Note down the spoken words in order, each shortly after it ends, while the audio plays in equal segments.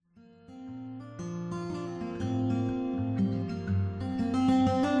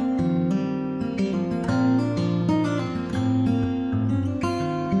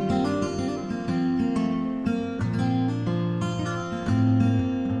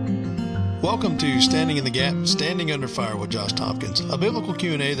Welcome to Standing in the Gap, Standing Under Fire with Josh Tompkins, a biblical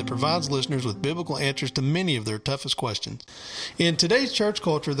Q&A that provides listeners with biblical answers to many of their toughest questions. In today's church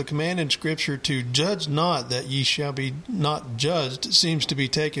culture, the command in Scripture to judge not that ye shall be not judged seems to be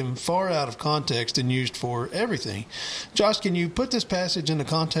taken far out of context and used for everything. Josh, can you put this passage into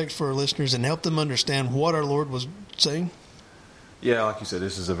context for our listeners and help them understand what our Lord was saying? Yeah, like you said,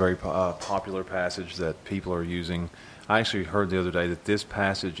 this is a very popular passage that people are using. I actually heard the other day that this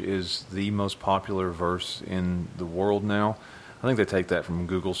passage is the most popular verse in the world now. I think they take that from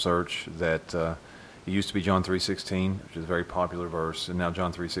Google search, that it used to be John 3:16, which is a very popular verse, and now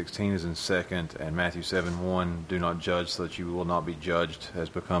John 3:16 is in second, and Matthew 7:1, do not judge so that you will not be judged, has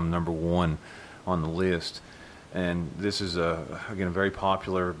become number one on the list. And this is, again, very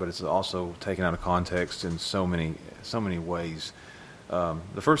popular, but it's also taken out of context in so many ways.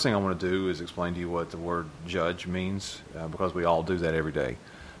 The first thing I want to do is explain to you what the word judge means, because we all do that every day.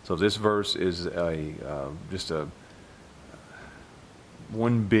 So this verse is just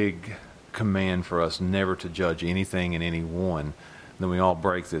one big command for us never to judge anything and anyone. Then we all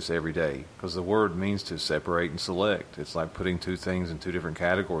break this every day, because the word means to separate and select. It's like putting two things in two different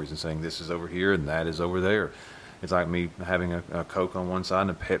categories and saying this is over here and that is over there. It's like me having a Coke on one side and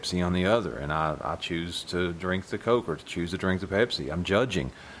a Pepsi on the other, and I choose to drink the Coke or to choose to drink the Pepsi. I'm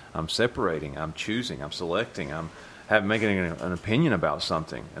judging, I'm separating, I'm choosing, I'm selecting, I'm making an opinion about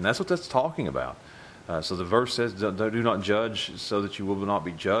something, and that's what that's talking about. So the verse says, do not judge so that you will not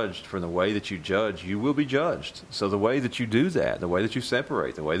be judged. For the way that you judge, you will be judged. So the way that you do that, the way that you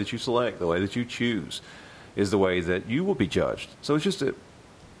separate, the way that you select, the way that you choose, is the way that you will be judged. So it's just a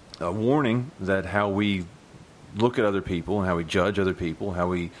warning that how we look at other people and how we judge other people, how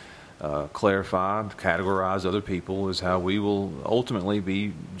we clarify, categorize other people, is how we will ultimately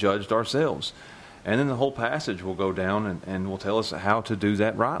be judged ourselves. And then the whole passage will go down and will tell us how to do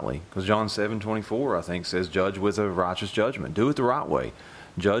that rightly. Because John 7:24, I think, says, judge with a righteous judgment. Do it the right way.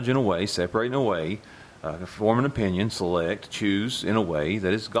 Judge in a way, separate in a way, form an opinion, select, choose in a way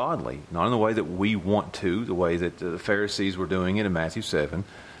that is godly. Not in the way that we want to, the way that the Pharisees were doing it in Matthew 7,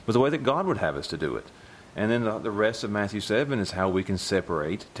 but the way that God would have us to do it. And then the rest of Matthew 7 is how we can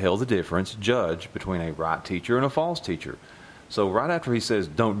separate, tell the difference, judge between a right teacher and a false teacher. So right after he says,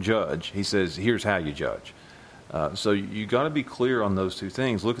 don't judge, he says, here's how you judge. So you got to be clear on those two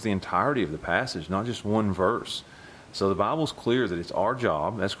things. Look at the entirety of the passage, not just one verse. So the Bible's clear that it's our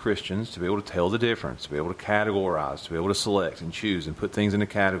job as Christians to be able to tell the difference, to be able to categorize, to be able to select and choose and put things into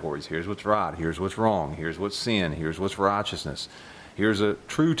categories. Here's what's right, here's what's wrong, here's what's sin, here's what's righteousness. Here's a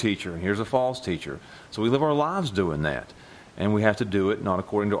true teacher and here's a false teacher. So we live our lives doing that. And we have to do it not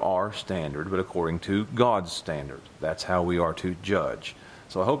according to our standard, but according to God's standard. That's how we are to judge.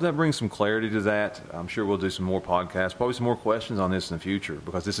 So I hope that brings some clarity to that. I'm sure we'll do some more podcasts, probably some more questions on this in the future,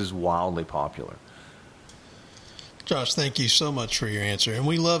 because this is wildly popular. Josh, thank you so much for your answer, and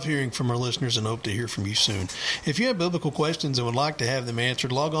we love hearing from our listeners and hope to hear from you soon. If you have biblical questions and would like to have them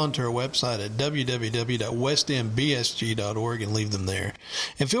answered, log on to our website at www.westmbsg.org and leave them there.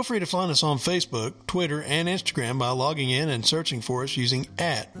 And feel free to find us on Facebook, Twitter, and Instagram by logging in and searching for us using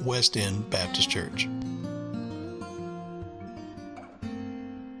 @West End Baptist Church.